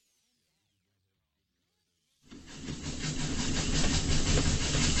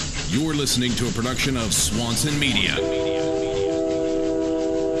You're listening to a production of Swanson Media.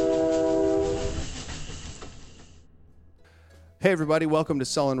 Hey everybody, welcome to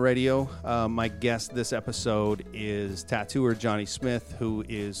Sullen Radio. My guest this episode is tattooer Johnny Smith, who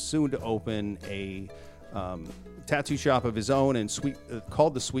is soon to open a tattoo shop of his own and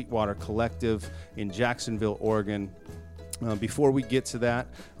called the Sweetwater Collective in Jacksonville, Oregon. Before we get to that,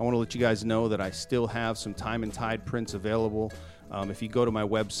 I want to let you guys know that I still have some Time and Tide prints available. If you go to my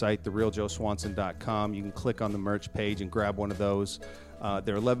website, therealjoeswanson.com, you can click on the merch page and grab one of those.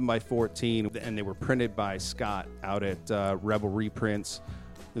 They're 11 by 14, and they were printed by Scott out at Rebel Reprints.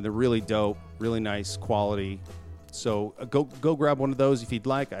 They're really dope, really nice quality. So go grab one of those if you'd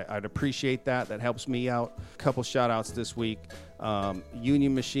like. I'd appreciate that. That helps me out. A couple shout-outs this week.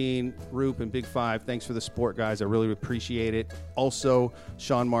 Union Machine, Roop, and Big Five, thanks for the support, guys. I really appreciate it. Also,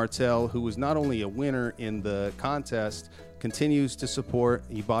 Sean Martell, who was not only a winner in the contest, continues to support.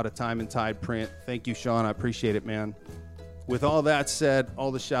 He bought a Time and Tide print. Thank you, Sean. I appreciate it, man. With all that said,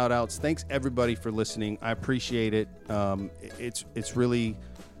 all the shout-outs, thanks everybody for listening. I appreciate it. It's really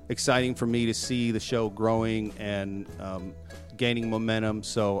exciting for me to see the show growing and gaining momentum.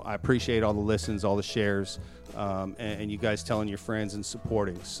 So I appreciate all the listens, all the shares, and you guys telling your friends and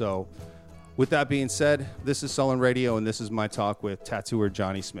supporting. So with that being said, this is Sullen Radio, and this is my talk with tattooer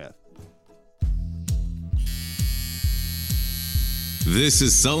Johnny Smith. This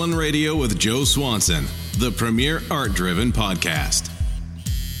is Sullen Radio with Joe Swanson, the premier art-driven podcast.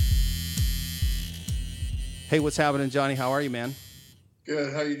 Hey, what's happening, Johnny? How are you, man?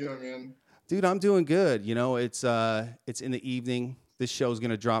 Good. How you doing, man? Dude, I'm doing good. You know, it's in the evening. This show's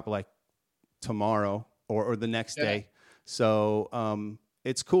gonna drop like tomorrow or the next day. So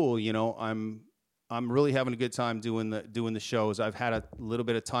it's cool. You know, I'm really having a good time doing the shows. I've had a little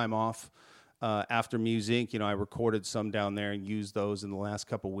bit of time off after music. You know, I recorded some down there and used those in the last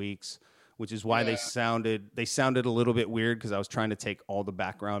couple weeks, which is why they sounded a little bit weird, because I was trying to take all the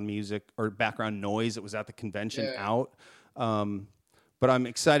background music or background noise that was at the convention out. But I'm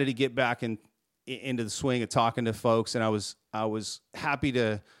excited to get back into the swing of talking to folks, and I was happy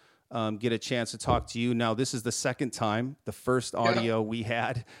to get a chance to talk to you. Now, this is the second time. The first audio we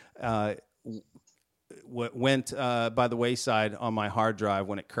had went by the wayside on my hard drive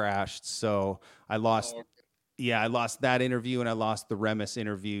when it crashed. So I lost. I lost that interview, and I lost the Remus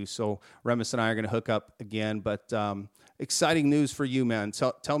interview. So Remus and I are going to hook up again. But exciting news for you, man.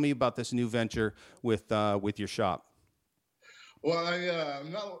 Tell me about this new venture with your shop. Well,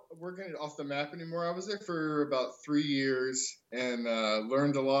 I'm not working it off the map anymore. I was there for about 3 years and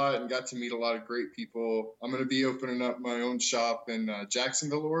learned a lot and got to meet a lot of great people. I'm going to be opening up my own shop in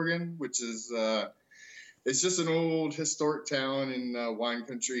Jacksonville, Oregon, which is it's just an old historic town in wine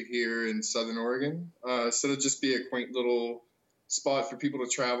country here in Southern Oregon. So it'll just be a quaint little spot for people to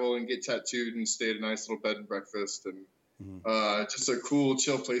travel and get tattooed and stay at a nice little bed and breakfast, and just a cool,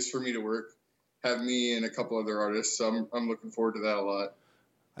 chill place for me to work. Have me and a couple other artists, so I'm looking forward to that a lot.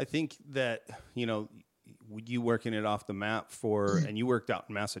 I think that, you know, you working it off the map and you worked out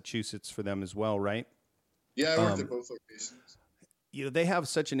in Massachusetts for them as well, right? Yeah, I worked at both locations. You know, they have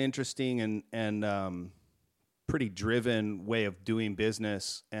such an interesting and pretty driven way of doing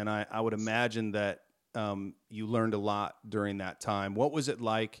business, and I would imagine that you learned a lot during that time. What was it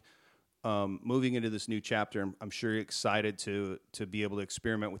like moving into this new chapter? I'm sure you're excited to be able to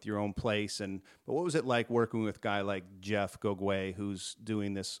experiment with your own place. But what was it like working with a guy like Jeff Gogwe, who's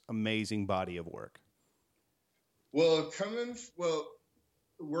doing this amazing body of work? Well,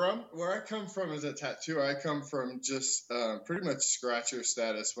 where I come from as a tattooer, I come from just pretty much scratcher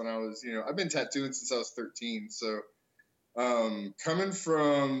status when I was, I've been tattooing since I was 13. So coming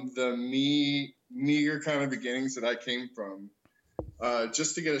from the meager kind of beginnings that I came from,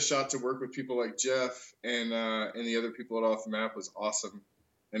 just to get a shot to work with people like Jeff and the other people at Off the Map was awesome.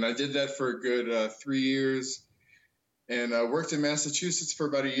 And I did that for a good 3 years, and I worked in Massachusetts for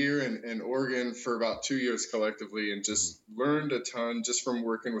about a year and Oregon for about 2 years collectively, and just learned a ton just from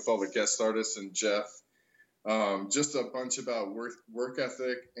working with all the guest artists and Jeff. Just a bunch about work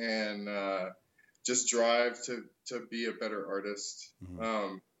ethic and just drive to be a better artist.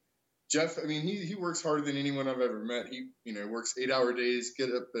 Jeff, I mean, he works harder than anyone I've ever met. He, works 8-hour days, get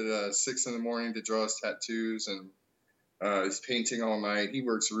up at 6 a.m. to draw his tattoos, and he's painting all night. He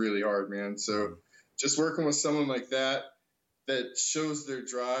works really hard, man. So just working with someone like that shows their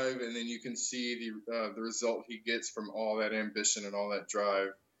drive, and then you can see the result he gets from all that ambition and all that drive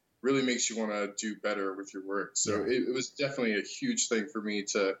really makes you want to do better with your work. So it was definitely a huge thing for me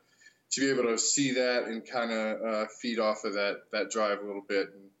to be able to see that and kind of feed off of that drive a little bit.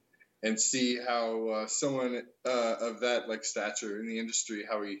 And and see how someone of that like stature in the industry,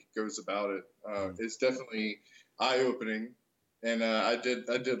 how he goes about it. It's definitely eye opening, and I did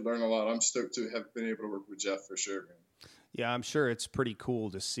learn a lot. I'm stoked to have been able to work with Jeff for sure, man. Yeah, I'm sure it's pretty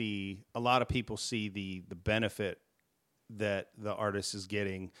cool to see. A lot of people see the benefit that the artist is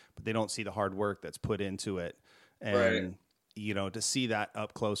getting, but they don't see the hard work that's put into it. And, right. You know, to see that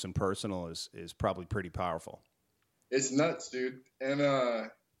up close and personal is probably pretty powerful. It's nuts, dude. And,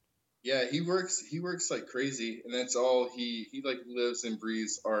 yeah, he works like crazy, and that's all he like lives and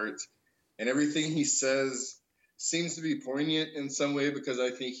breathes art, and everything he says seems to be poignant in some way, because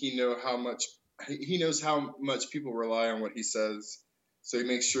I think he knows how much people rely on what he says. So he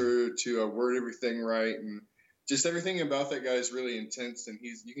makes sure to word everything right, and just everything about that guy is really intense, and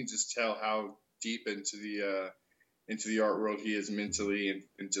you can just tell how deep into the art world he is mentally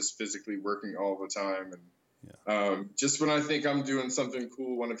and just physically working all the time. And just when I think I'm doing something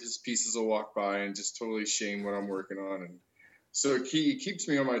cool, one of his pieces will walk by and just totally shame what I'm working on. And so it keeps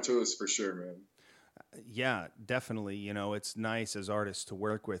me on my toes for sure, man. Yeah, definitely. You know, it's nice as artists to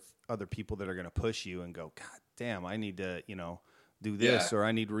work with other people that are going to push you and go, God damn, I need to, do this, or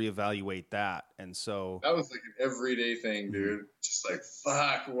I need to reevaluate that. And so that was like an everyday thing, dude. Just like,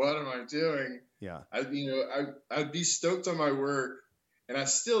 fuck, what am I doing? Yeah. I'd be stoked on my work, and I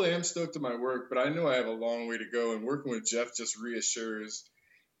still am stoked on my work, but I know I have a long way to go. And working with Jeff just reassures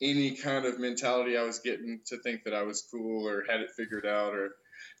any kind of mentality I was getting to think that I was cool or had it figured out, or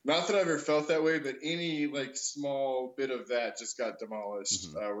not that I ever felt that way, but any like small bit of that just got demolished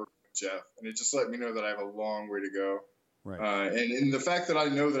working with Jeff. And it just let me know that I have a long way to go. Right. And the fact that I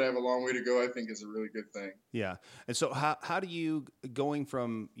know that I have a long way to go, I think is a really good thing. Yeah. And so how do you, going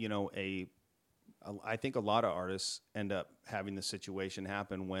from, I think a lot of artists end up having the situation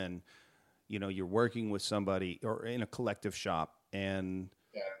happen when, you're working with somebody or in a collective shop and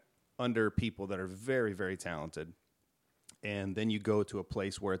under people that are very, very talented. And then you go to a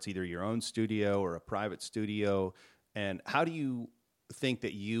place where it's either your own studio or a private studio. And how do you think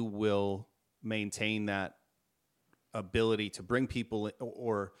that you will maintain that ability to bring people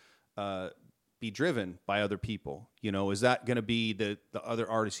or be driven by other people? Is that going to be the other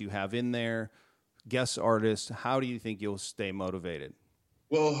artists you have in there, guest artists? How do you think you'll stay motivated?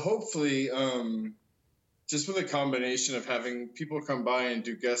 Well, hopefully, just with a combination of having people come by and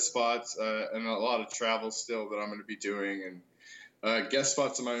do guest spots and a lot of travel still that I'm going to be doing, and guest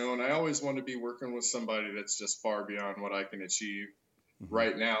spots of my own. I always want to be working with somebody that's just far beyond what I can achieve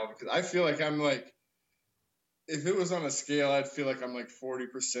right now, because I feel like I'm like, if it was on a scale, I'd feel like I'm like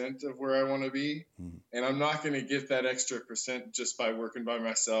 40% of where I want to be. And I'm not going to get that extra percent just by working by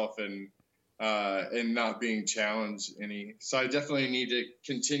myself and not being challenged any. So I definitely need to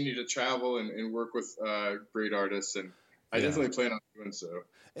continue to travel and work with great artists. And I definitely plan on doing so.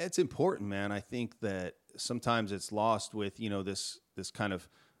 It's important, man. I think that sometimes it's lost with, this kind of,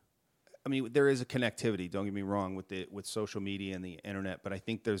 I mean, there is a connectivity, don't get me wrong, with social media and the internet, but I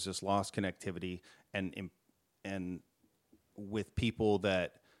think there's this lost connectivity and with people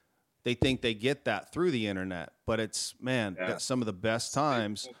that they think they get that through the internet, but it's, that's some of the best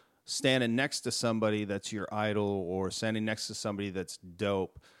times standing next to somebody that's your idol or standing next to somebody that's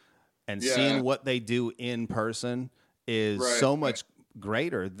dope and seeing what they do in person is so much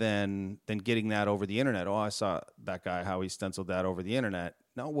greater than getting that over the internet. Oh, I saw that guy, how he stenciled that over the internet.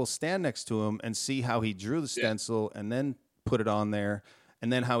 No, we'll stand next to him and see how he drew the stencil and then put it on there,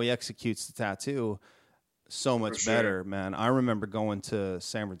 and then how he executes the tattoo. So much better, man. I remember going to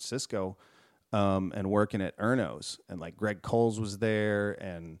San Francisco and working at Erno's, and like Greg Coles was there,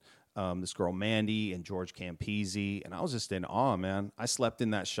 and this girl Mandy and George Campisi, and I was just in awe, man. I slept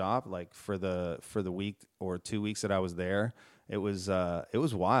in that shop like for the week or 2 weeks that I was there. It was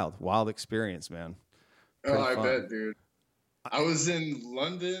wild experience, man. Pretty I fun. bet, dude. I was in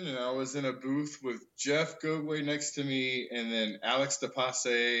London, and I was in a booth with Jeff Gogway next to me, and then Alex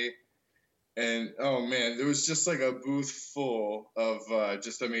DePasse. And, oh, man, there was just like a booth full of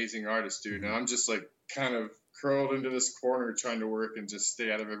just amazing artists, dude. And I'm just like kind of curled into this corner trying to work and just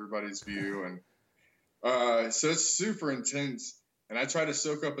stay out of everybody's view. And so it's super intense. And I try to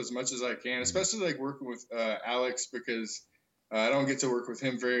soak up as much as I can, especially like working with Alex, because I don't get to work with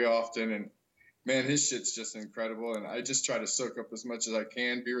him very often. And, man, his shit's just incredible. And I just try to soak up as much as I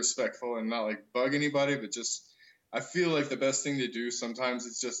can, be respectful and not like bug anybody, but just I feel like the best thing to do sometimes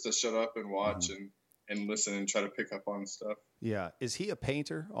is just to shut up and watch and listen and try to pick up on stuff. Yeah. Is he a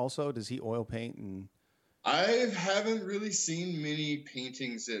painter also? Does he oil paint? And I haven't really seen many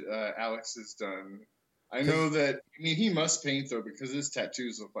paintings that Alex has done. I know that, I mean, he must paint though, because his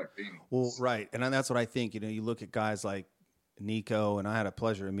tattoos look like painting. Well, right. And that's what I think. You look at guys like Nico, and I had a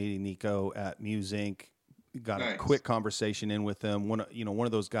pleasure of meeting Nico at Muse Inc. Got Nice. a quick conversation in with him. One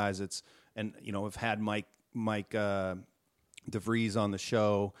of those guys that's, and I've had Mike DeVries on the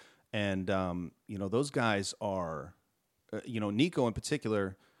show, and those guys are, Nico in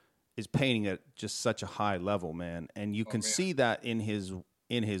particular is painting at just such a high level, man, and you can see that in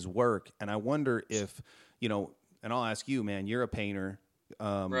his work. And I wonder if, and I'll ask you, man, you're a painter,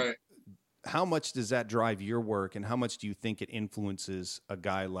 Right. How much does that drive your work, and how much do you think it influences a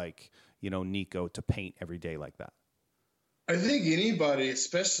guy like, Nico to paint every day like that? I think anybody,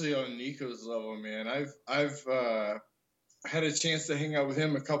 especially on Nico's level, man. I've had a chance to hang out with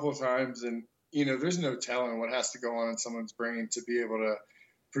him a couple of times, and there's no telling what has to go on in someone's brain to be able to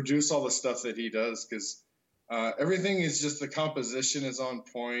produce all the stuff that he does, because everything is just, the composition is on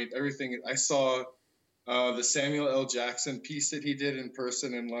point. Everything. I saw the Samuel L. Jackson piece that he did in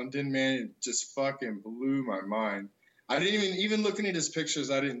person in London, man, it just fucking blew my mind. I didn't even looking at his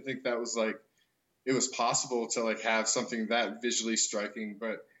pictures, I didn't think that was like, it was possible to like have something that visually striking,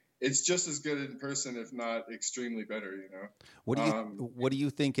 but it's just as good in person, if not extremely better, What do you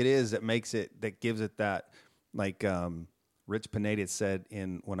think it is that gives it that, like, Rich Pineda said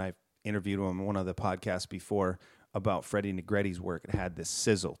when I interviewed him on one of the podcasts before about Freddie Negretti's work, it had this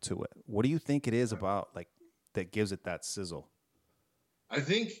sizzle to it. What do you think it is about, like, that gives it that sizzle? I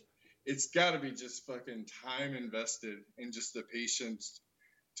think it's got to be just fucking time invested and just the patience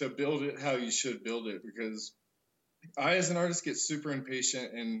to build it how you should build it, because I, as an artist, get super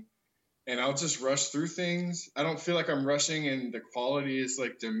impatient and I'll just rush through things. I don't feel like I'm rushing and the quality is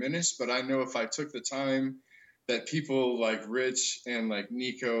like diminished, but I know if I took the time that people like Rich and like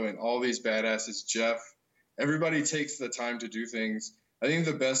Nico and all these badasses, Jeff, everybody takes the time to do things. I think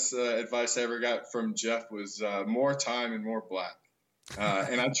the best advice I ever got from Jeff was more time and more black.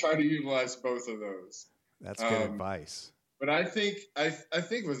 And I try to utilize both of those. That's good advice. But I think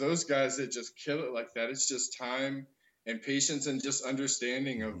with those guys that just kill it like that, it's just time and patience and just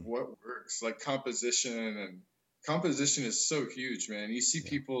understanding of what works. Like composition is so huge, man. You see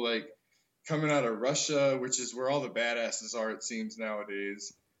people like coming out of Russia, which is where all the badasses are, it seems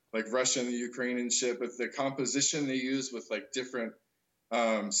nowadays, like Russia and the Ukraine and shit. But the composition they use with like different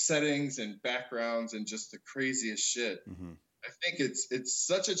settings and backgrounds and just the craziest shit. Mm-hmm. I think it's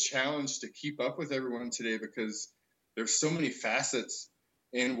such a challenge to keep up with everyone today, because there's so many facets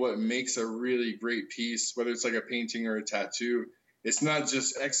in what makes a really great piece, whether it's like a painting or a tattoo. It's not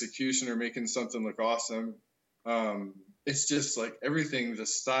just execution or making something look awesome. It's just like everything, the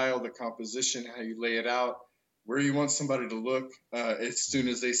style, the composition, how you lay it out, where you want somebody to look as soon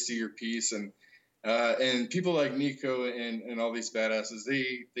as they see your piece. And people like Nico and all these badasses,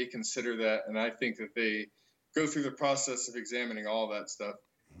 they consider that. And I think that they go through the process of examining all that stuff,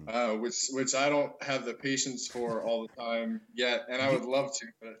 which I don't have the patience for all the time yet, and I would love to.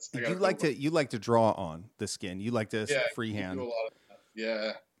 But you like to draw on the skin. You like to freehand. Do a lot of that.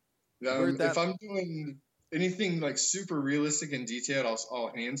 Yeah. If I'm doing anything like super realistic and detailed,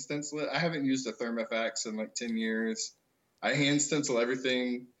 I'll hand stencil it. I haven't used a Thermofax in like 10 years. I hand stencil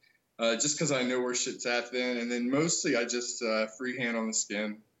everything just because I know where shit's at then, and then mostly I just freehand on the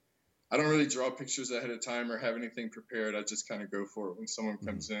skin. I don't really draw pictures ahead of time or have anything prepared. I just kind of go for it when someone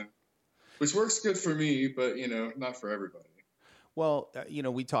comes in, which works good for me, but not for everybody. Well,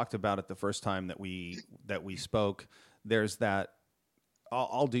 we talked about it the first time that we spoke. There's that.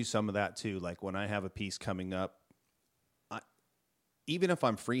 I'll do some of that too. Like when I have a piece coming up, even if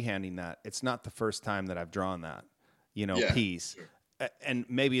I'm freehanding that, it's not the first time that I've drawn that, piece. Sure. And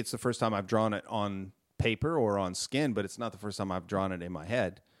maybe it's the first time I've drawn it on paper or on skin, but it's not the first time I've drawn it in my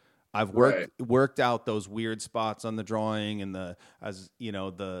head. I've worked out those weird spots on the drawing and as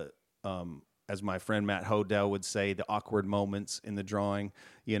my friend Matt Hodel would say, the awkward moments in the drawing.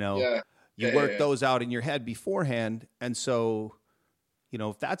 You work those out in your head beforehand, and so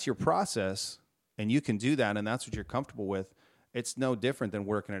if that's your process and you can do that and that's what you're comfortable with, it's no different than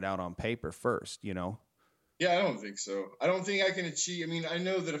working it out on paper first. Yeah, I don't think so. I don't think I can achieve. I mean, I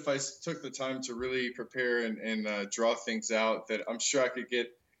know that if I took the time to really prepare and draw things out, that I'm sure I could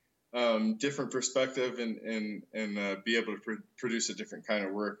get different perspective and be able to produce a different kind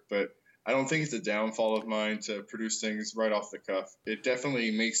of work. But I don't think it's a downfall of mine to produce things right off the cuff. It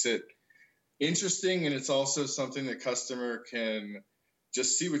definitely makes it interesting, and it's also something the customer can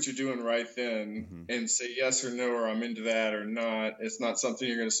just see what you're doing right then and say yes or no, or I'm into that or not. It's not something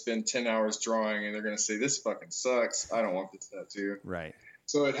you're going to spend 10 hours drawing and they're going to say, this fucking sucks, I don't want this tattoo. Right.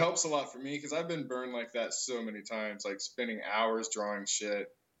 So it helps a lot for me, because I've been burned like that so many times, like spending hours drawing shit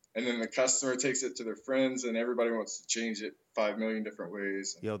and then the customer takes it to their friends, and everybody wants to change it 5 million different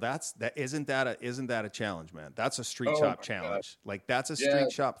ways. Yo, isn't that a challenge, man? That's a street Oh shop my challenge. Like that's a Yeah.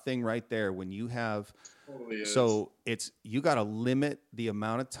 street shop thing right there. When you have, Totally is. so you got to limit the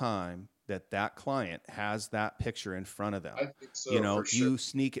amount of time that client has that picture in front of them. I think so. You know, for sure. you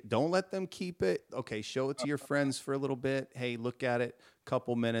sneak it. Don't let them keep it. Okay, show it to your friends for a little bit. Hey, look at it.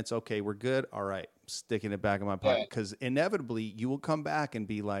 Couple minutes. Okay, we're good. All right, sticking it back in my pocket, because inevitably you will come back and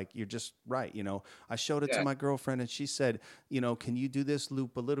be like, "You're just right." You know, I showed it to my girlfriend, and she said, "You know, can you do this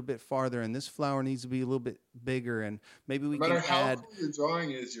loop a little bit farther? And this flower needs to be a little bit bigger, and maybe we No can matter how add." cool your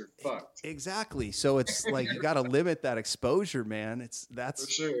drawing is, you're fucked. Exactly. So it's like you got to limit that exposure, man. For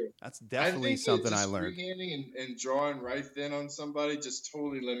That's sure. that's definitely I think something that I just learned. freehanding and drawing right then on somebody just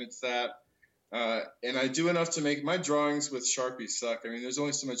totally limits that. And I do enough to make my drawings with Sharpies suck. I mean, there's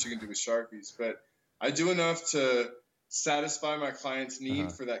only so much you can do with Sharpies, but I do enough to satisfy my client's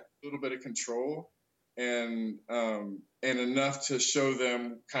need for that little bit of control, and enough to show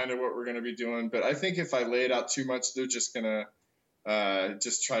them kind of what we're going to be doing. But I think if I lay it out too much, they're just gonna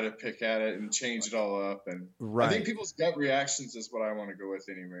just try to pick at it and change it all up. And I think people's gut reactions is what I want to go with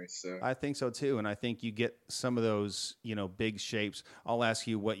anyway. So I think so too. And I think you get some of those, you know, big shapes. I'll ask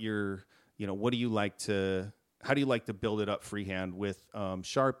you what how do you like to build it up freehand with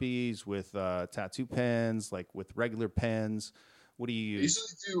Sharpies, with tattoo pens, like with regular pens? What do you use?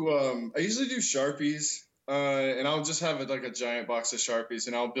 I usually do Sharpies. And I'll just have like a giant box of Sharpies,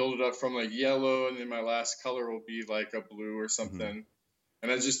 and I'll build it up from like yellow, and then my last color will be like a blue or something.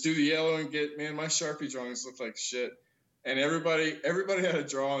 And I just do the yellow and my Sharpie drawings look like shit. And everybody had a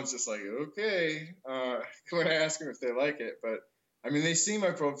draw and it's just like, okay, when I ask them if they like it. But I mean, they see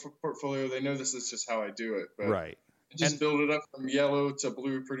my portfolio, they know this is just how I do it. But Right. I just build it up from yellow to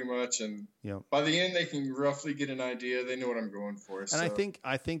blue pretty much, and by the end they can roughly get an idea. They know what I'm going for. And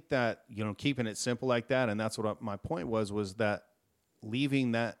I think that, you know, keeping it simple like that, and that's what my point was that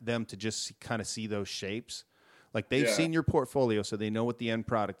leaving them to just kind of see those shapes. Like they've seen your portfolio, so they know what the end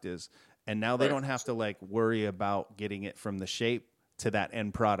product is, and now they don't have to like worry about getting it from the shape to that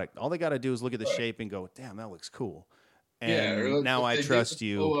end product. All they got to do is look at the shape and go, "Damn, that looks cool." And now I trust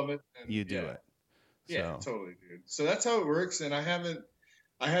you. You do it. Yeah, totally, dude. So that's how it works. And I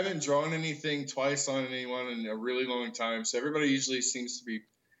haven't drawn anything twice on anyone in a really long time. So everybody usually seems to be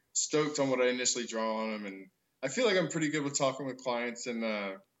stoked on what I initially draw on them. And I feel like I'm pretty good with talking with clients and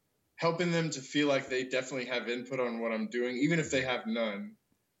helping them to feel like they definitely have input on what I'm doing, even if they have none.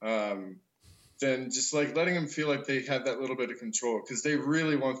 Then just like letting them feel like they have that little bit of control, because they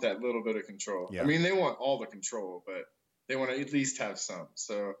really want that little bit of control. Yeah. I mean, they want all the control, but they want to at least have some.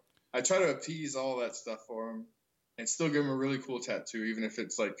 So I try to appease all that stuff for them and still give them a really cool tattoo, even if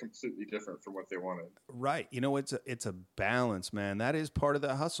it's like completely different from what they wanted. Right. You know, it's a balance, man. That is part of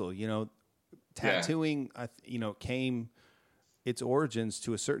the hustle. You know, tattooing, came, its origins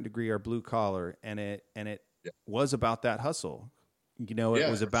to a certain degree are blue collar, and it was about that hustle. You know, it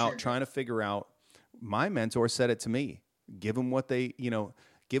was about trying to figure out. My mentor said it to me: give them what they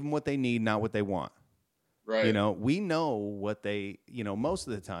need, not what they want. Right. You know, we know what they, most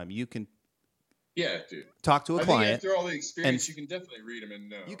of the time you can. Yeah, dude. Talk to a client. After all the experience, you can definitely read them and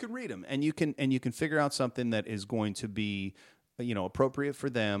know. You can read them, and you can figure out something that is going to be, appropriate for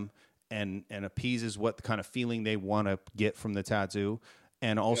them, and appeases what kind of feeling they want to get from the tattoo,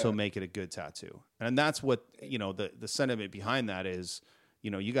 and also make it a good tattoo. And that's what, the sentiment behind that is,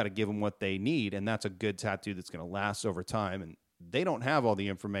 you got to give them what they need, and that's a good tattoo that's going to last over time. And they don't have all the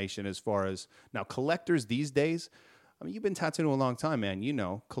information as far as now collectors these days. I mean, you've been tattooing a long time,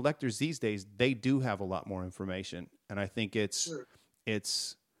 man. Collectors these days, they do have a lot more information. And I think it's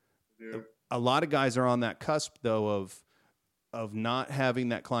a lot of guys are on that cusp though of not having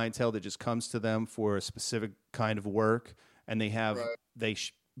that clientele that just comes to them for a specific kind of work. And they have,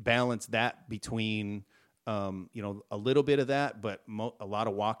 balance that between, a little bit of that, but a lot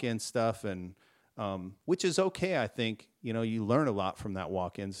of walk-in stuff, and which is okay. I think, you learn a lot from that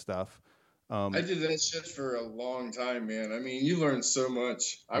walk-in stuff. I did that shit for a long time, man. I mean, you learn so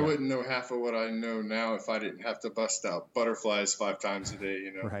much. I wouldn't know half of what I know now if I didn't have to bust out butterflies 5 times a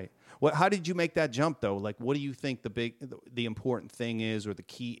day, Right. Well, how did you make that jump though? Like, what do you think the important thing is, or the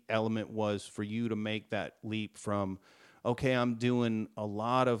key element was for you to make that leap from, okay, I'm doing a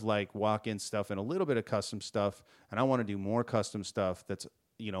lot of like walk-in stuff and a little bit of custom stuff, and I want to do more custom stuff that's,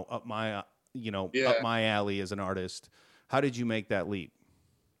 up my, up my alley as an artist. How did you make that leap?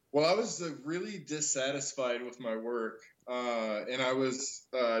 Well, I was really dissatisfied with my work, and I was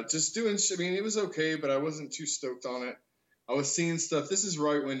just doing. I mean, it was okay, but I wasn't too stoked on it. I was seeing stuff. This is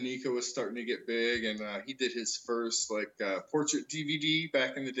right when Nico was starting to get big, and he did his first portrait DVD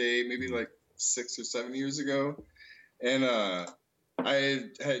back in the day, maybe like 6 or 7 years ago. And I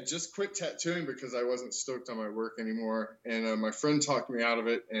had just quit tattooing because I wasn't stoked on my work anymore. And my friend talked me out of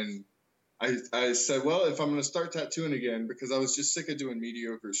it, and I said, well, if I'm going to start tattooing again, because I was just sick of doing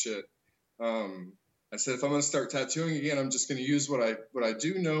mediocre shit. I said, if I'm going to start tattooing again, I'm just going to use what I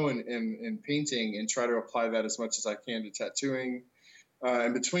do know in painting and try to apply that as much as I can to tattooing.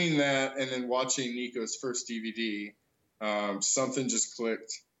 And between that and then watching Nico's first DVD, something just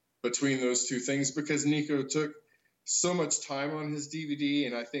clicked between those two things, because Nico took so much time on his DVD,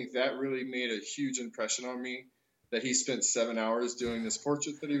 and I think that really made a huge impression on me, that he spent 7 hours doing this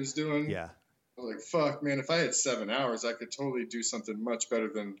portrait that he was doing. Yeah. I was like, fuck, man, if I had 7 hours, I could totally do something much better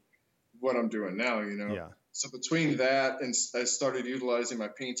than what I'm doing now, you know? Yeah. So between that and I started utilizing my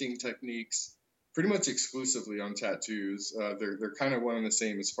painting techniques pretty much exclusively on tattoos. They're kind of one and the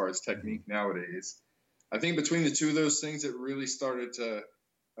same as far as technique nowadays. I think between the two of those things, it really started to,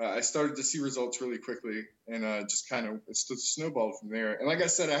 I started to see results really quickly, and just kind of snowballed from there. And like I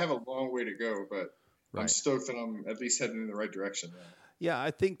said, I have a long way to go, but I'm stoked that I'm at least heading in the right direction. Yeah, I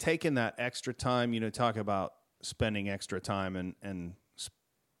think taking that extra time, talk about spending extra time and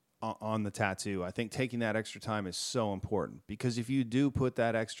on the tattoo, I think taking that extra time is so important, because if you do put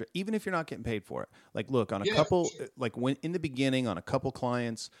that extra, even if you're not getting paid for it, like look on a couple, like when in the beginning on a couple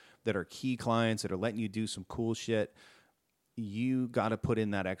clients that are key clients that are letting you do some cool shit, you got to put in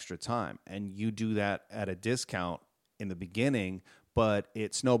that extra time, and you do that at a discount in the beginning, but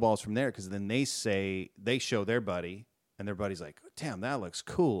it snowballs from there, because then they show their buddy, and their buddy's like, damn, that looks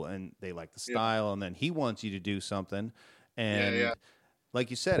cool, and they like the style, and then he wants you to do something, and like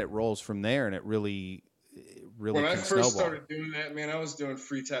you said, it rolls from there, and it really when I first snowball. started doing that, man, I was doing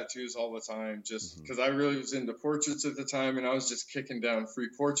free tattoos all the time, just because I really was into portraits at the time, and I was just kicking down free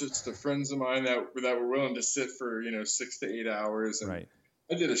portraits to friends of mine that were willing to sit for 6 to 8 hours. And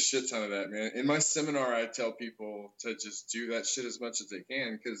I did a shit ton of that, man. In my seminar, I tell people to just do that shit as much as they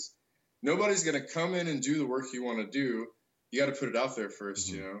can, because nobody's gonna come in and do the work you want to do. You got to put it out there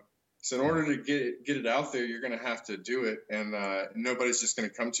first, So in order to get it out there, you're going to have to do it, and nobody's just going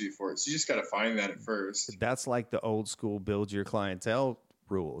to come to you for it. So you just got to find that at first. That's like the old school build your clientele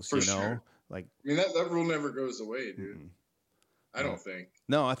rules, for sure. Like, I mean, that rule never goes away, dude. I don't think.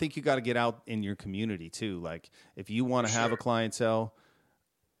 No, I think you got to get out in your community too. Like, if you want to have a clientele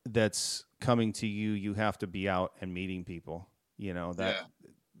that's coming to you, you have to be out and meeting people.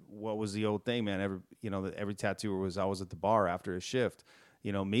 What was the old thing, man? Every tattooer was always at the bar after a shift.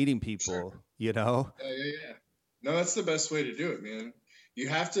 Meeting people, Yeah. No, that's the best way to do it, man. You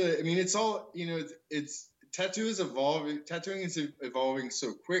have to, I mean, it's all, tattooing is evolving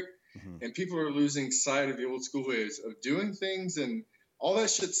so quick, and people are losing sight of the old school ways of doing things, and all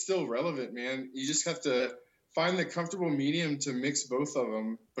that shit's still relevant, man. You just have to find the comfortable medium to mix both of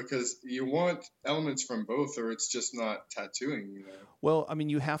them, because you want elements from both, or it's just not tattooing, Well, I mean,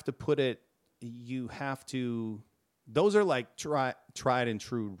 those are like tried and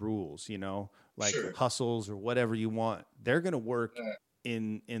true rules, like hustles or whatever you want. They're going to work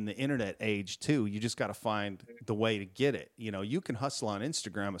in the internet age too. You just got to find the way to get it. You can hustle on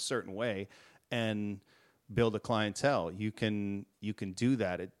Instagram a certain way and build a clientele. You can do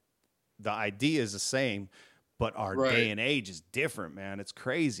that. The idea is the same, but our day and age is different, man. It's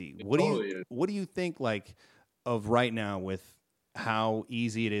crazy. What do you think of right now with how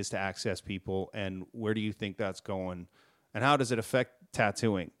easy it is to access people, and where do you think that's going, and how does it affect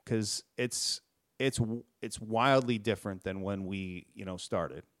tattooing? Because it's wildly different than when we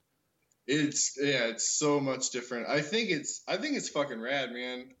started. It's so much different. I think it's fucking rad,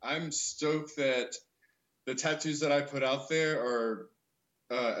 man. I'm stoked that the tattoos that I put out there are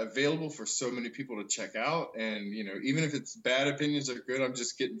available for so many people to check out, and even if it's bad opinions or good, I'm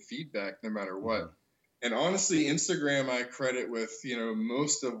just getting feedback no matter what. And honestly, Instagram, I credit with,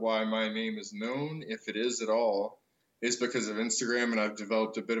 most of why my name is known, if it is at all, is because of Instagram. And I've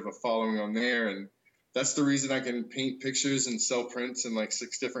developed a bit of a following on there. And that's the reason I can paint pictures and sell prints in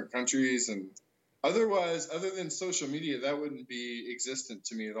 6 different countries. And otherwise, other than social media, that wouldn't be existent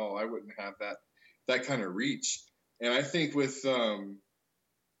to me at all. I wouldn't have that kind of reach. And I think with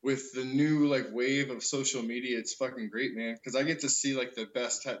the new wave of social media, it's fucking great, man, because I get to see the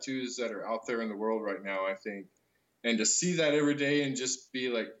best tattoos that are out there in the world right now, I think. And to see that every day and just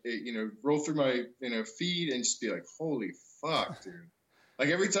be roll through my feed and just be like, holy fuck, dude.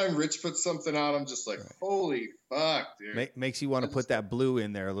 Every time Rich puts something out, I'm just like, holy fuck, dude. Makes you want to put that blue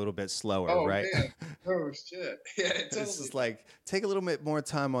in there a little bit slower, right? Man. Oh shit. Yeah, totally. It's just take a little bit more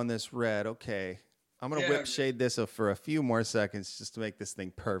time on this red. Okay. I'm gonna whip shade this for a few more seconds just to make this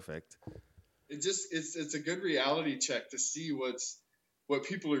thing perfect. It's a good reality check to see what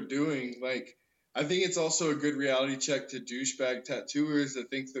people are doing. Like, I think it's also a good reality check to douchebag tattooers that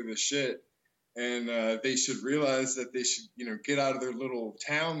think they're the shit, and they should realize that they should, get out of their little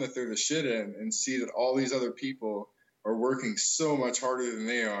town that they're the shit in and see that all these other people are working so much harder than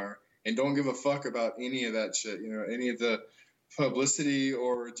they are and don't give a fuck about any of that shit, any of the publicity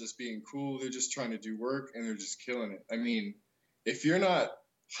or just being cool. They're just trying to do work and they're just killing it. I mean, if you're not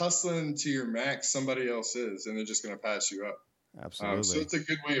hustling to your max, somebody else is, and they're just going to pass you up. Absolutely. So it's a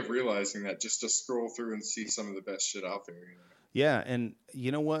good way of realizing that, just to scroll through and see some of the best shit out there. Yeah, and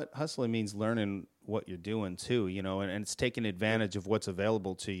you know what? Hustling means learning what you're doing too, and it's taking advantage of what's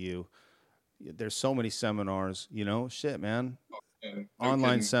available to you. There's so many seminars, shit, man.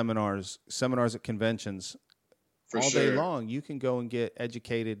 Online seminars at conventions. For all day long. You can go and get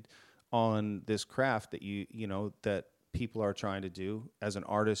educated on this craft that that people are trying to do. As an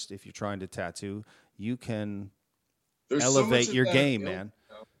artist, if you're trying to tattoo, you can elevate your game, man.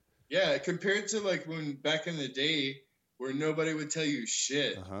 Yeah, compared to like when back in the day where nobody would tell you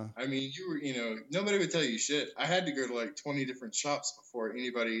shit. I mean, nobody would tell you shit. I had to go to like 20 different shops before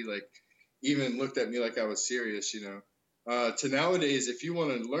anybody like even looked at me like I was serious, to nowadays, if you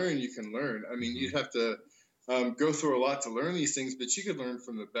want to learn, you can learn. I mean, you'd have to go through a lot to learn these things, but you could learn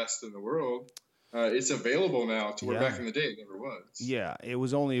from the best in the world. It's available now to where back in the day it never was. Yeah, it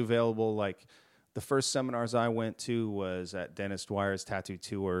was only available like the first seminars I went to was at Dennis Dwyer's Tattoo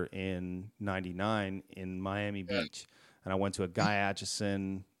Tour in '99 in Miami Beach. And I went to a Guy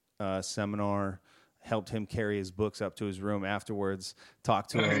Aitchison seminar, helped him carry his books up to his room afterwards, talked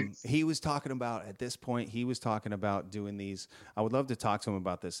to him. He was talking about, at this point, doing these. I would love to talk to him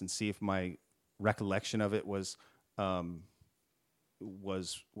about this and see if my recollection of it was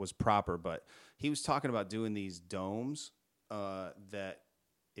proper. But he was talking about doing these domes that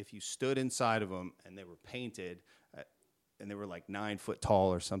if you stood inside of them and they were painted, and they were like 9 foot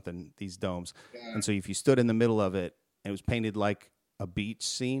tall or something, these domes. Yeah. And so if you stood in the middle of it and it was painted like a beach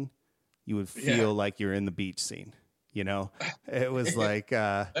scene, you would feel like you're in the beach scene. It was like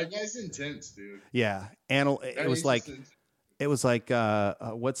that guy's intense, dude. Yeah, it was like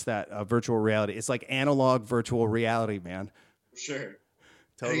what's that? Virtual reality. It's like analog virtual reality, man. For sure.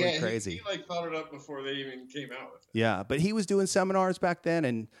 Totally crazy. He like thought it up before they even came out with it. Yeah, but he was doing seminars back then,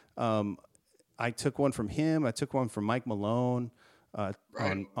 and I took one from him. I took one from Mike Malone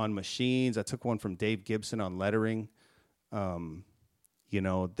on machines. I took one from Dave Gibson on lettering.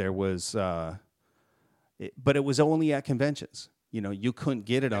 There was, but it was only at conventions. You couldn't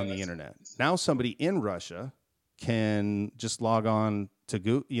get it on the internet. Now somebody in Russia can just log on to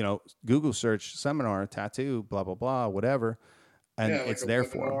Google search seminar, tattoo, blah, blah, blah, whatever. And like it's there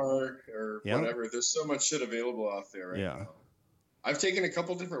for them. Or whatever. There's so much shit available out there now. I've taken a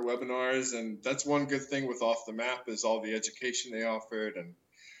couple different webinars, and that's one good thing with Off the Map is all the education they offered. And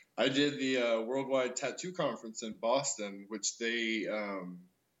I did the Worldwide Tattoo Conference in Boston, which they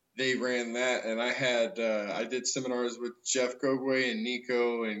ran that, and I did seminars with Jeff Gogwe and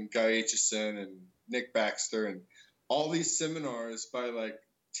Nico and Guy Aitchison and Nick Baxter, and all these seminars by like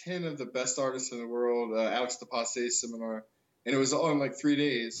 10 of the best artists in the world. Alex DePasse's seminar, and it was all in like 3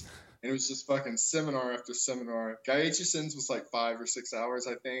 days. And it was just fucking seminar after seminar. Guy Aitchison's was like 5 or 6 hours,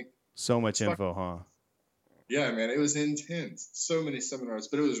 I think. So much info, huh? Yeah, man, it was intense. So many seminars,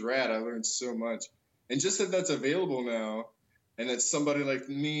 but it was rad. I learned so much. And just that that's available now, and that somebody like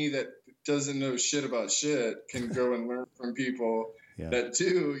me that doesn't know shit about shit can go and learn from people that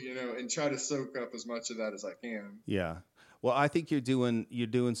do, and try to soak up as much of that as I can. Yeah. Well, I think you're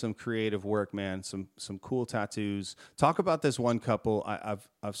doing some creative work, man. Some cool tattoos. Talk about this one couple.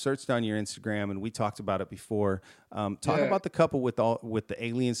 I've searched on your Instagram, and we talked about it before. Talk about the couple with the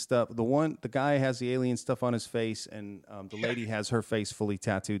alien stuff. The guy has the alien stuff on his face, and the lady has her face fully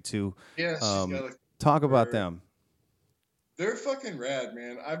tattooed too. Yeah. Talk about them. They're fucking rad,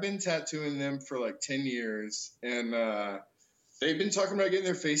 man. I've been tattooing them for like 10 years, and they've been talking about getting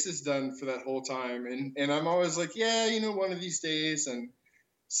their faces done for that whole time. And I'm always like, one of these days. And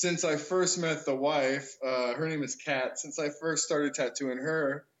since I first met the wife, her name is Kat. Since I first started tattooing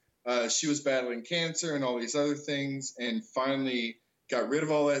her, she was battling cancer and all these other things, and finally got rid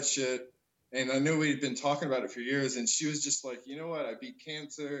of all that shit. And I knew we'd been talking about it for years. And she was just like, you know what? I beat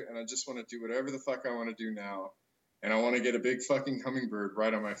cancer, and I just want to do whatever the fuck I want to do now. And I want to get a big fucking hummingbird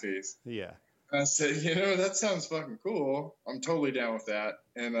right on my face. Yeah. I said, that sounds fucking cool. I'm totally down with that.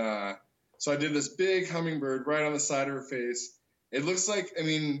 And so I did this big hummingbird right on the side of her face. It looks like,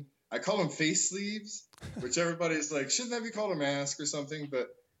 I call them face sleeves, which everybody's like, shouldn't that be called a mask or something? But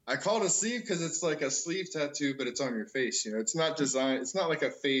I call it a sleeve because it's like a sleeve tattoo, but it's on your face. You know, it's not designed. It's not like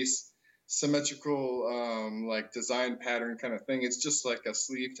a face symmetrical, like design pattern kind of thing. It's just like a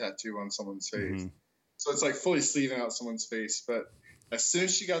sleeve tattoo on someone's face. Mm-hmm. So it's like fully sleeving out someone's face. But as soon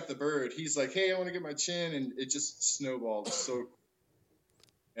as she got the bird, he's like, "Hey, I want to get my chin," and it just snowballed. So,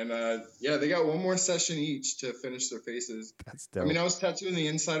 and yeah, they got one more session each to finish their faces. That's dope. I mean, I was tattooing the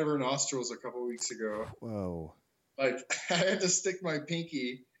inside of her nostrils a couple weeks ago. Whoa! Like I had to stick my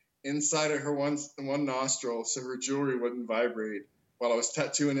pinky inside of her one nostril so her jewelry wouldn't vibrate while I was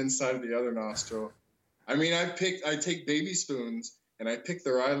tattooing inside of the other nostril. I mean, I take baby spoons and I pick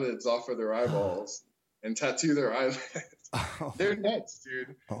their eyelids off of their eyeballs and tattoo their eyelids. Oh. They're nuts,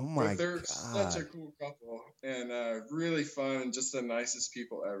 dude. Oh my But they're God. such a cool couple and really fun and just the nicest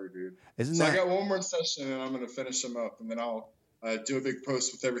people ever, dude. I got one more session and I'm going to finish them up and then I'll do a big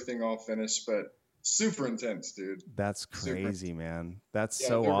post with everything all finished. But super intense, dude. That's crazy, man. That's Yeah,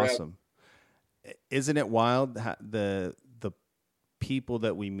 so they're awesome. Isn't it wild the people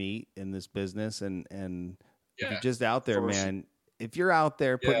that we meet in this business and if you're just out there, man, if you're out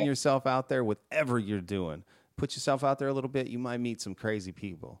there putting yourself out there, whatever you're doing, put yourself out there a little bit, you might meet some crazy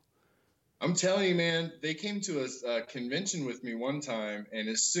people. I'm telling you, man, they came to a convention with me one time, and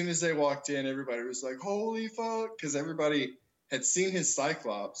as soon as they walked in, everybody was like, holy fuck, because everybody had seen his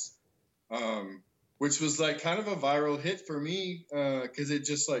Cyclops, which was like kind of a viral hit for me because it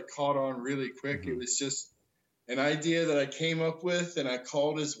just like caught on really quick. Mm-hmm. It was just an idea that I came up with, and I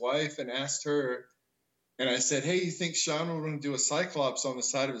called his wife and asked her, and I said, hey, you think Sean will want to do a Cyclops on the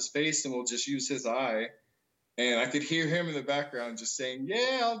side of his face and we'll just use his eye? And I could hear him in the background just saying,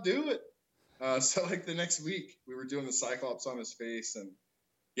 yeah, I'll do it. So like the next week we were doing the Cyclops on his face, and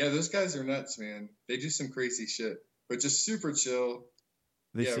yeah, those guys are nuts, man. They do some crazy shit, but just super chill.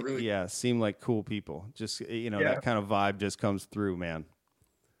 Seem like cool people. Just, that kind of vibe just comes through, man.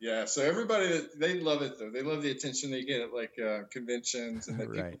 Yeah, so everybody, they love it, though. They love the attention they get at, like, conventions and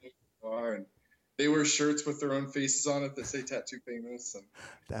that people know who they are. And they wear shirts with their own faces on it that say Tattoo Famous. And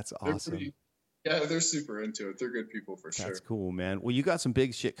that's awesome. They're super into it. They're good people for sure. That's cool, man. Well, you got some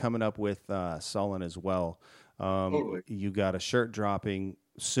big shit coming up with Sullen as well. Totally. You got a shirt dropping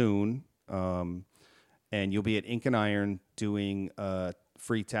soon, and you'll be at Ink and Iron doing a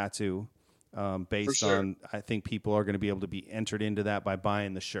free tattoo. Based on, I think people are going to be able to be entered into that by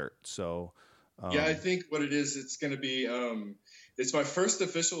buying the shirt. So, I think what it is, it's going to be, it's my first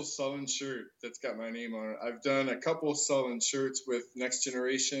official Sullen shirt that's got my name on it. I've done a couple Sullen shirts with Next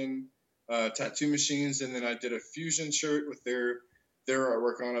Generation tattoo machines, and then I did a fusion shirt with their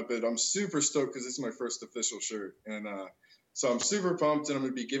artwork on it. But I'm super stoked because it's my first official shirt, and so I'm super pumped, and I'm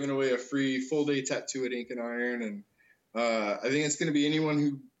going to be giving away a free full day tattoo at Ink and Iron, and I think it's going to be anyone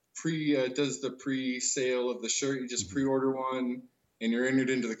who does the pre-sale of the shirt. You just pre-order one and you're entered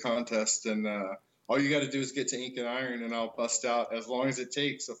into the contest, and all you got to do is get to Ink and Iron and I'll bust out as long as it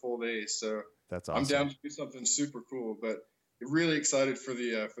takes a full day. So that's awesome. I'm down to do something super cool, but really excited for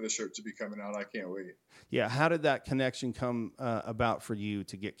the shirt to be coming out. I can't wait. Yeah. How did that connection come about for you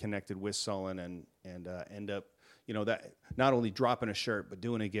to get connected with Sullen and end up, that not only dropping a shirt, but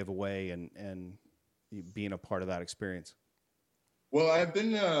doing a giveaway and being a part of that experience? Well, I've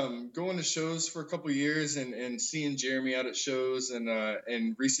been going to shows for a couple of years and seeing Jeremy out at shows,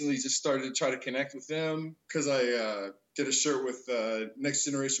 and recently just started to try to connect with them because I did a shirt with Next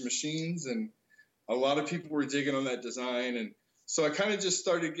Generation Machines, and a lot of people were digging on that design, and so I kind of just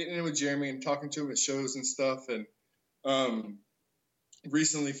started getting in with Jeremy and talking to him at shows and stuff, and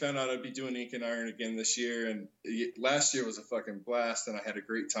recently found out I'd be doing Ink and Iron again this year, and last year was a fucking blast, and I had a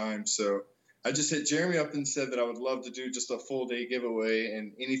great time, so I just hit Jeremy up and said that I would love to do just a full day giveaway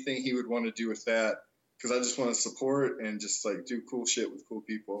and anything he would want to do with that, because I just want to support and just like do cool shit with cool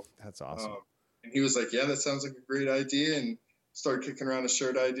people. That's awesome. And he was like, yeah, that sounds like a great idea, and started kicking around a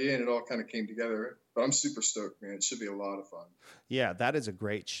shirt idea, and it all kind of came together. But I'm super stoked, man. It should be a lot of fun. Yeah, that is a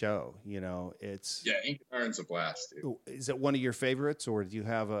great show. It's Ink and Iron's a blast, dude. Is it one of your favorites, or do you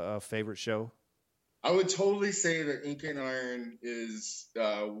have a favorite show? I would totally say that Ink and Iron is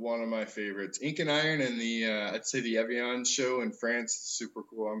one of my favorites. Ink and Iron and I'd say the Evian show in France is super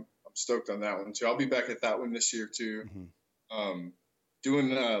cool. I'm stoked on that one too. I'll be back at that one this year too. Mm-hmm.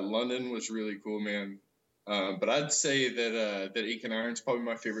 Doing London was really cool, man. But I'd say that Ink and Iron is probably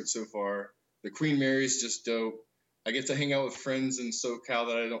my favorite so far. The Queen Mary is just dope. I get to hang out with friends in SoCal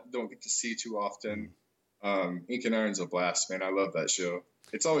that I don't get to see too often. Ink and Iron's a blast, man. I love that show.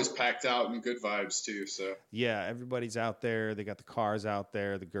 It's always packed out and good vibes too. So yeah, everybody's out there. They got the cars out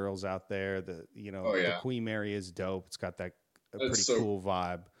there, the girls out there. The Queen Mary is dope. It's got that pretty cool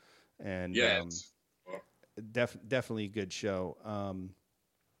vibe, and definitely a good show.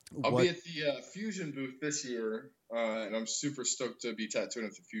 I'll be at the Fusion booth this year, and I'm super stoked to be tattooing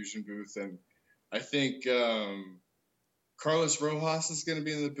at the Fusion booth. And I think Carlos Rojas is going to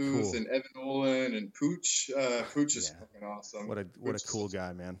be in the booth, and Evan Olin and Pooch. Pooch is fucking awesome. What a cool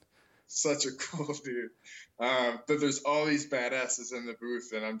guy, man. Such a cool dude. But there's all these badasses in the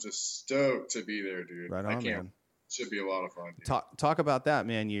booth, and I'm just stoked to be there, dude. Right on, man. Should be a lot of fun. Dude. Talk about that,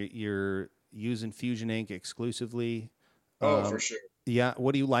 man. You're using Fusion ink exclusively. For sure. Yeah.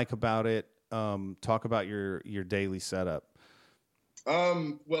 What do you like about it? Talk about your daily setup.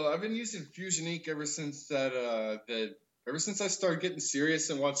 Well, I've been using Fusion ink ever since ever since I started getting serious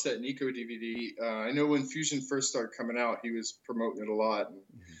and watched that Nico DVD. I know when Fusion first started coming out, he was promoting it a lot. And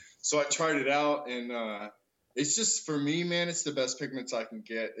so I tried it out, and it's just, for me, man, it's the best pigments I can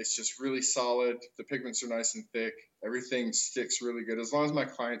get. It's just really solid. The pigments are nice and thick. Everything sticks really good. As long as my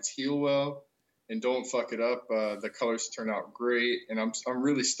clients heal well and don't fuck it up, the colors turn out great, and I'm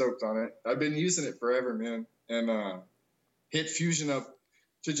really stoked on it. I've been using it forever, man, and hit Fusion up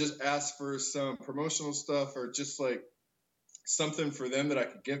to just ask for some promotional stuff or just like something for them that I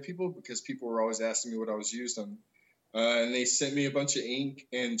could give people, because people were always asking me what I was using. And they sent me a bunch of ink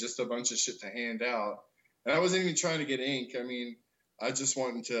and just a bunch of shit to hand out. And I wasn't even trying to get ink. I mean, I just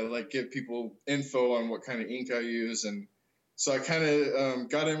wanted to like give people info on what kind of ink I use. And so I kind of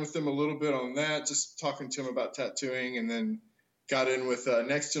got in with them a little bit on that, just talking to them about tattooing, and then got in with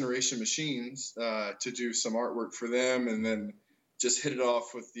Next Generation Machines to do some artwork for them, and then just hit it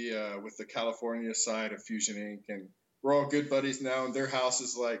off with the California side of Fusion Ink. And we're all good buddies now, and their house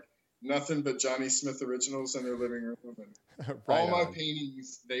is like nothing but Johnny Smith originals in their living room, and all my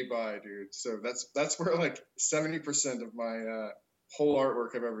paintings they buy, dude. So that's where like 70% of my whole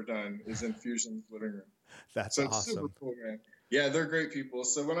artwork I've ever done is in Fusion's living room. That's so awesome. It's super cool, man. Yeah, they're great people.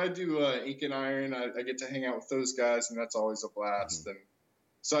 So when I do ink and iron, I get to hang out with those guys, and that's always a blast. And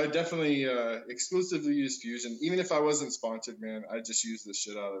so I definitely exclusively use Fusion. Even if I wasn't sponsored, man, I just use the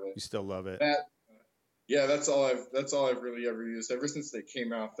shit out of it. You still love it. Yeah, that's all I've really ever used. Ever since they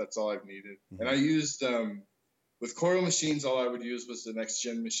came out, that's all I've needed. And I used with coil machines, all I would use was the next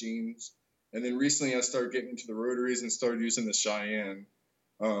gen machines. And then recently I started getting into the rotaries and started using the Cheyenne.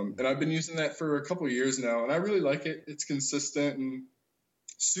 And I've been using that for a couple of years now, and I really like it. It's consistent and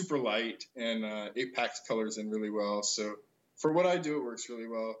super light, and it packs colors in really well. So for what I do, it works really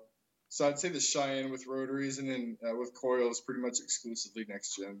well. So I'd say the Cheyenne with rotaries, and then with coils, pretty much exclusively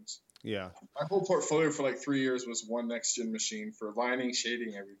next gens. Yeah. My whole portfolio for like 3 years was one next gen machine for lining,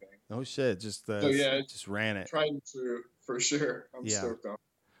 shading, everything. Oh shit! Just just ran it. Tried and true for sure. I'm stoked on it.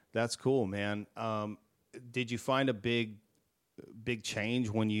 That's cool, man. Did you find a big change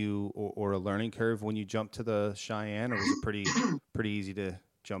when you, or a learning curve when you jumped to the Cheyenne, or was it pretty easy to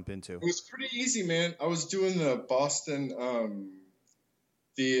jump into? It was pretty easy, man. I was doing the Boston,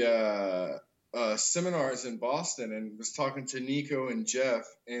 seminars in Boston, and was talking to Nico and Jeff,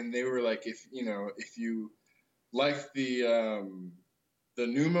 and they were like, if you like the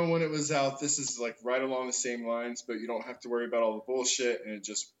Numa when it was out, this is like right along the same lines, but you don't have to worry about all the bullshit, and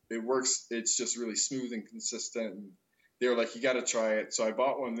it works. It's just really smooth and consistent. And they were like, you got to try it. So I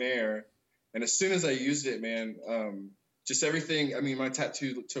bought one there, and as soon as I used it, man, just everything. I mean, my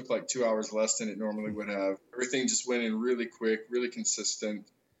tattoo took like 2 hours less than it normally would have. Everything just went in really quick, really consistent.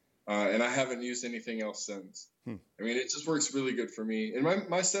 And I haven't used anything else since. I mean, it just works really good for me. And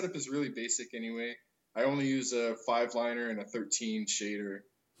my setup is really basic anyway. I only use a 5-liner and a 13 shader.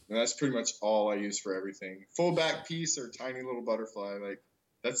 And that's pretty much all I use for everything. Full back piece or tiny little butterfly. Like,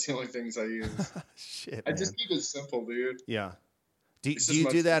 that's the only things I use. Shit, I just keep it simple, dude. Yeah. Do you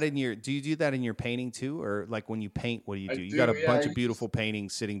do that in your painting too? Or like when you paint, what do you do? You got a bunch of beautiful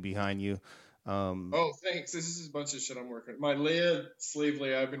paintings sitting behind you. Oh, thanks. This is a bunch of shit I'm working on. My Leia, slave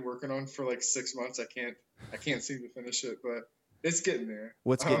Leia, I've been working on for like 6 months. I can't seem to finish it, but it's getting there.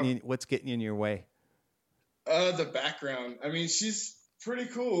 What's getting in your way? The background. I mean, she's pretty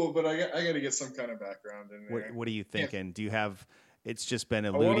cool, but I got to get some kind of background in there. What are you thinking? Yeah. Do you have? It's just been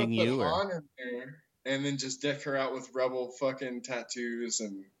eluding you, or in there and then just deck her out with rebel fucking tattoos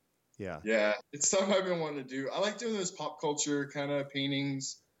and yeah. It's something I've been wanting to do. I like doing those pop culture kind of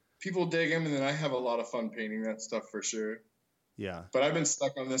paintings. People dig them, and then I have a lot of fun painting that stuff for sure. Yeah. But I've been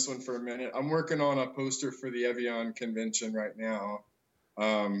stuck on this one for a minute. I'm working on a poster for the Evian convention right now.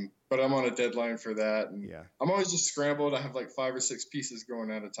 But I'm on a deadline for that. And I'm always just scrambled. I have like 5 or 6 pieces going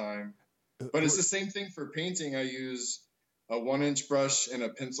at a time. But it's the same thing for painting. I use a 1-inch brush and a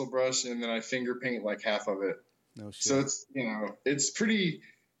pencil brush, and then I finger paint like half of it. No shit. So it's pretty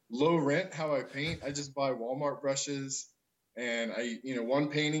low rent how I paint. I just buy Walmart brushes. And I, one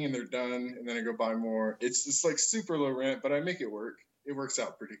painting and they're done, and then I go buy more. It's just like super low rent, but I make it work. it works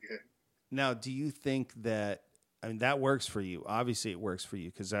out pretty good. Now, do you think that, I mean, that works for you? Obviously, it works for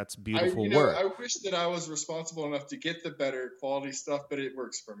you because that's beautiful work. I wish that I was responsible enough to get the better quality stuff, but it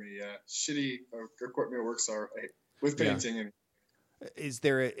works for me. Yeah, shitty equipment works all right with painting.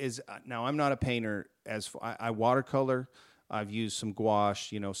 Yeah. Now I'm not a painter. I watercolor. I've used some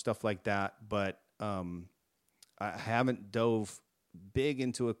gouache, stuff like that, but I haven't dove big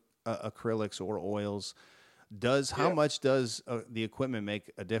into acrylics or oils. How much does the equipment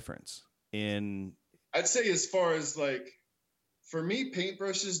make a difference in? I'd say as far as like, for me,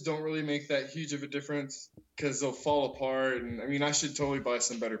 paintbrushes don't really make that huge of a difference because they'll fall apart. And I mean, I should totally buy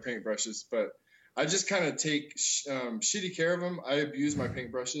some better paintbrushes, but I just kind of take shitty care of them. I abuse my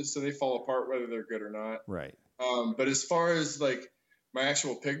paintbrushes, so they fall apart whether they're good or not. Right. But as far as like my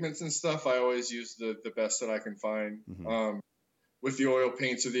actual pigments and stuff, I always use the best that I can find. Mm-hmm. With the oil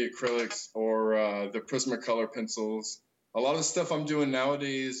paints or the acrylics or the Prismacolor pencils. A lot of the stuff I'm doing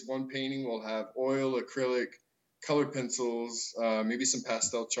nowadays, one painting will have oil, acrylic, color pencils, maybe some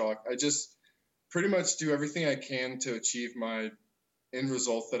pastel chalk. I just pretty much do everything I can to achieve my end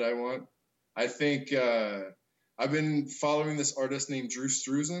result that I want. I think I've been following this artist named Drew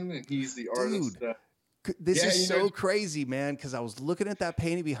Struzan, and he's the artist that... This is so crazy, man, because I was looking at that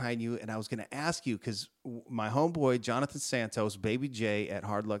painting behind you, and I was going to ask you, because my homeboy, Jonathan Santos, Baby J at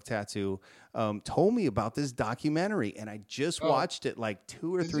Hard Luck Tattoo, told me about this documentary, and I just watched it like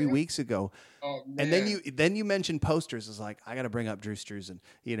 2 or 3 weeks ago. Oh, and then you mentioned posters. I was like, I got to bring up Drew Struzan.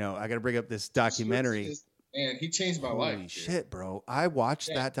 I got to bring up this documentary. Man, he changed my life. Holy shit, bro. I watched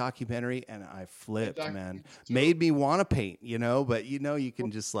that documentary, and I flipped, man. Made me want to paint, but you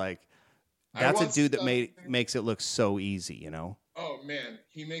can just like... That's a dude that makes it look so easy, Oh, man.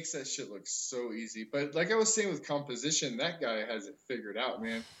 He makes that shit look so easy. But like I was saying with composition, that guy has it figured out,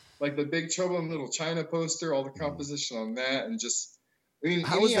 man. Like the Big Trouble in Little China poster, all the composition on that, and just... I mean,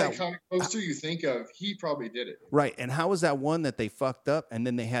 any iconic poster you think of, he probably did it. Right. And how was that one that they fucked up and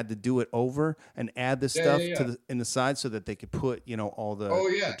then they had to do it over and add the stuff in the side so that they could put, all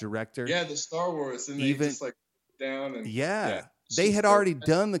the director? Yeah, the Star Wars. And they just like down and... Yeah. They had already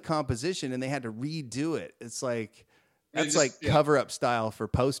done the composition and they had to redo it. It's like, that's cover up style for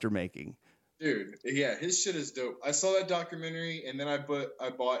poster making. Dude, yeah, his shit is dope. I saw that documentary and then I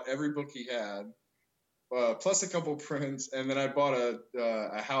bought every book he had, plus a couple prints, and then I bought a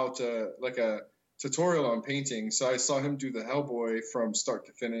tutorial on painting. So I saw him do the Hellboy from start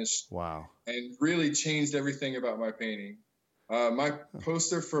to finish. Wow. And really changed everything about my painting. My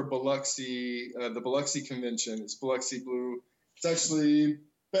poster for Biloxi, the Biloxi convention, it's Biloxi blue. It's actually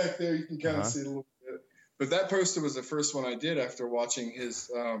back there. You can kind of see it a little bit. But that poster was the first one I did after watching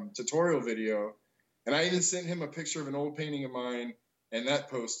his tutorial video. And I even sent him a picture of an old painting of mine and that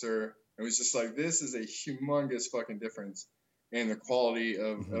poster. It was just like, this is a humongous fucking difference in the quality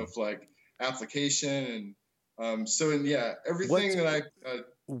of like application. And everything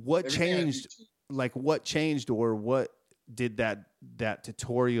what changed? Like what changed, or what did that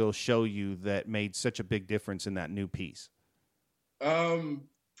tutorial show you that made such a big difference in that new piece?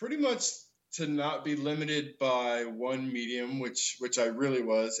 Pretty much to not be limited by one medium, which I really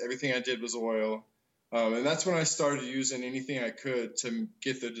was. Everything I did was oil. And that's when I started using anything I could to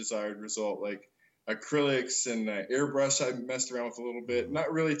get the desired result, like acrylics and airbrush. I messed around with a little bit,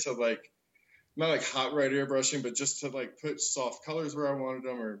 not really to not like hot rod airbrushing, but just to like put soft colors where I wanted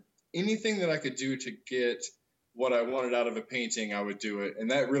them, or anything that I could do to get what I wanted out of a painting, I would do it.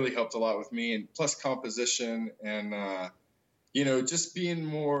 And that really helped a lot with me. And plus composition and, just being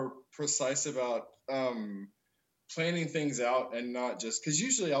more precise about planning things out, and not just, because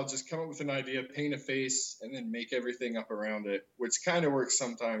usually I'll just come up with an idea, paint a face, and then make everything up around it, which kind of works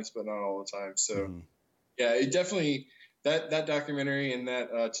sometimes, but not all the time. So, it definitely, that documentary and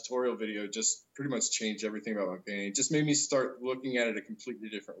that tutorial video just pretty much changed everything about my painting. It just made me start looking at it a completely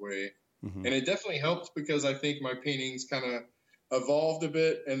different way. And it definitely helped because I think my paintings kind of evolved a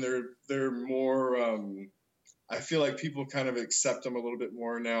bit, and they're more... I feel like people kind of accept them a little bit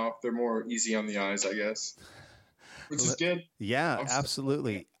more now. They're more easy on the eyes, I guess, which is good. Yeah,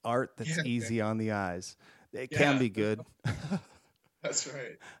 absolutely. Art that's easy on the eyes. It can be good. That's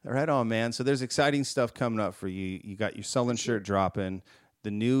right. Right on, man. So there's exciting stuff coming up for you. You got your Sullen shirt dropping,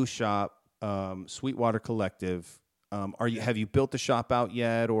 the new shop, Sweetwater Collective. Have you built the shop out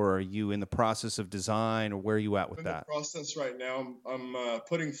yet, or are you in the process of design, or where are you at with that? I'm in the process right now. I'm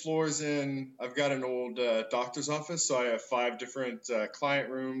putting floors in. I've got an old doctor's office, so I have 5 different client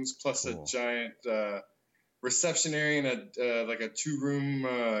rooms, plus a giant reception area and a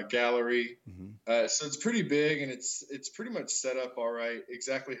 2-room gallery. So it's pretty big, and it's pretty much set up all right,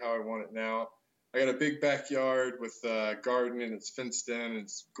 exactly how I want it now. I got a big backyard with a garden, and it's fenced in.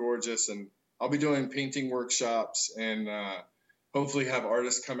 It's gorgeous, and I'll be doing painting workshops and hopefully have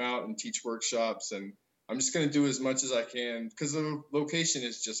artists come out and teach workshops. And I'm just going to do as much as I can because the location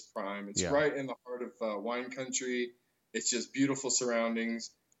is just prime. It's right in the heart of wine country. It's just beautiful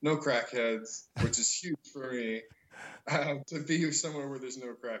surroundings, no crackheads, which is huge for me to be somewhere where there's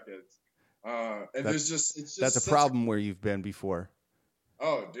no crackheads. And that's a problem where you've been before.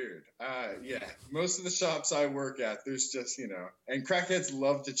 Oh, dude. Yeah. Most of the shops I work at, there's just, and crackheads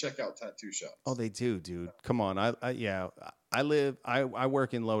love to check out tattoo shops. Oh, they do, dude. Come on. I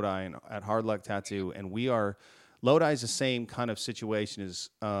work in Lodi at Hard Luck Tattoo, and Lodi is the same kind of situation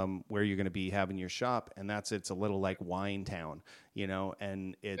as where you're going to be having your shop. And it's a little like wine town,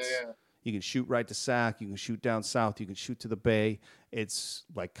 and you can shoot right to Sac. You can shoot down south. You can shoot to the Bay. It's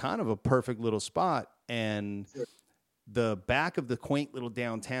like kind of a perfect little spot. And the back of the quaint little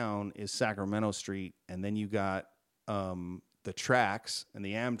downtown is Sacramento Street, and then you got the tracks and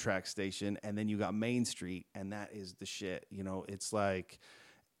the Amtrak station, and then you got Main Street, and that is the shit. It's like,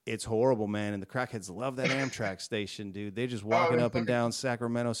 it's horrible, man, and the crackheads love that Amtrak station, dude. They're just walking up and down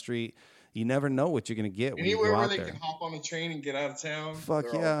Sacramento Street. You never know what you're going to get when you go out there. Anywhere where they can hop on a train and get out of town. Fuck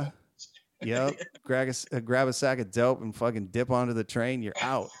yeah. Yep. grab a sack of dope and fucking dip onto the train. You're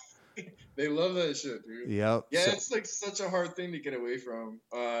out. They love that shit, dude. Yep. Yeah, it's like such a hard thing to get away from.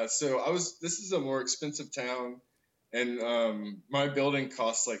 This is a more expensive town, and my building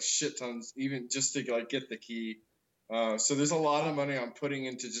costs like shit tons, even just to like get the key. So there's a lot of money I'm putting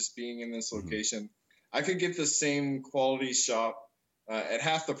into just being in this location. Mm-hmm. I could get the same quality shop at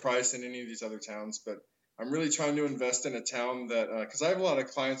half the price in any of these other towns, but I'm really trying to invest in a town that, because I have a lot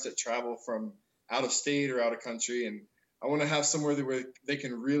of clients that travel from out of state or out of country, and I want to have somewhere where they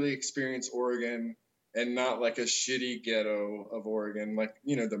can really experience Oregon and not like a shitty ghetto of Oregon, like,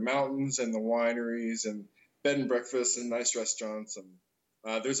 the mountains and the wineries and bed and breakfast and nice restaurants. And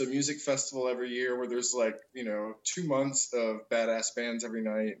there's a music festival every year where there's like, 2 months of badass bands every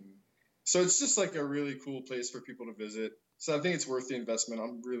night. And so it's just like a really cool place for people to visit. So I think it's worth the investment.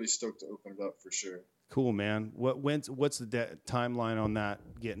 I'm really stoked to open it up for sure. Cool, man. What's the timeline on that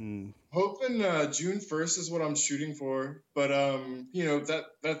getting? Hoping June 1st is what I'm shooting for, but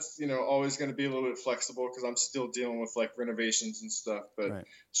that's always going to be a little bit flexible because I'm still dealing with like renovations and stuff. But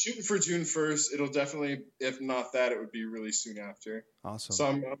shooting for June 1st, it'll definitely, if not that, it would be really soon after. Awesome. So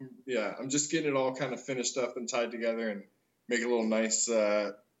I'm just getting it all kind of finished up and tied together and make a little nice,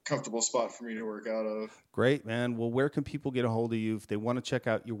 comfortable spot for me to work out of. Great, man. Well, where can people get a hold of you if they want to check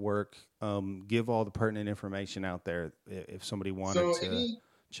out your work? Give all the pertinent information out there if somebody wanted to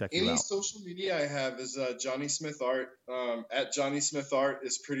check you out. Any social media I have is Johnny Smith Art. At Johnny Smith Art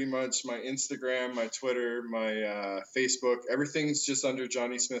is pretty much my Instagram, my Twitter, my Facebook. Everything's just under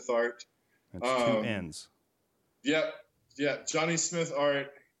Johnny Smith Art. That's 2 N's. Yep. Yeah. Johnny Smith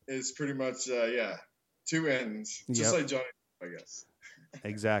Art is pretty much 2 N's. Just like Johnny, I guess.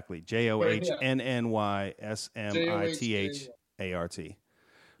 Exactly. JOHNNYSMITHART.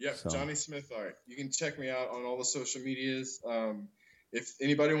 Yep, so. Johnny Smith Art. You can check me out on all the social medias. If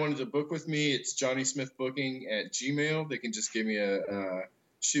anybody wanted to book with me, it's johnnysmithbooking@gmail.com. They can just give me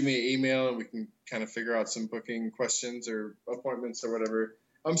shoot me an email, and we can kind of figure out some booking questions or appointments or whatever.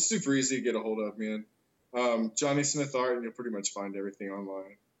 I'm super easy to get a hold of, man. Johnny Smith Art, and you'll pretty much find everything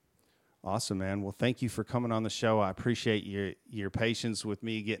online. Awesome, man. Well, thank you for coming on the show. I appreciate your patience with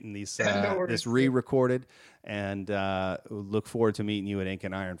me getting these this re-recorded, and look forward to meeting you at Ink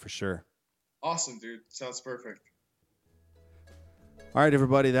and Iron for sure. Awesome, dude. Sounds perfect. All right,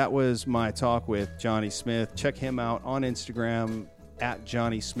 everybody. That was my talk with Johnny Smith. Check him out on Instagram at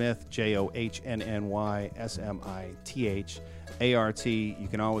Johnny Smith, JOHNNYSMITHART. You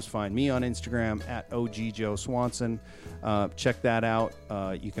can always find me on Instagram at OG Joe Swanson. Check that out.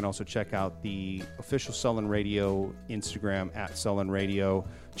 You can also check out the official Sullen Radio Instagram at Sullen Radio.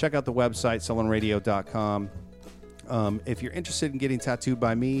 Check out the website, sullenradio.com. If you're interested in getting tattooed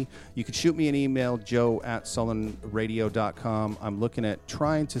by me, you can shoot me an email, joe@sullenradio.com. I'm looking at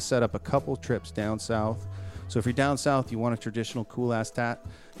trying to set up a couple trips down south. So if you're down south, you want a traditional cool-ass tat,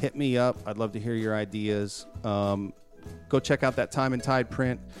 hit me up. I'd love to hear your ideas. Go check out that Time and Tide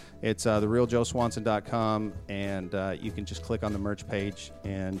print. It's therealjoeswanson.com, and you can just click on the merch page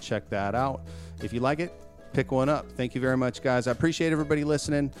and check that out. If you like it, pick one up. Thank you very much, guys. I appreciate everybody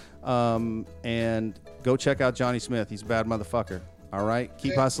listening, and go check out Johnny Smith. He's a bad motherfucker. All right?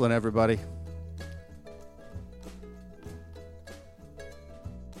 Keep hustling, everybody.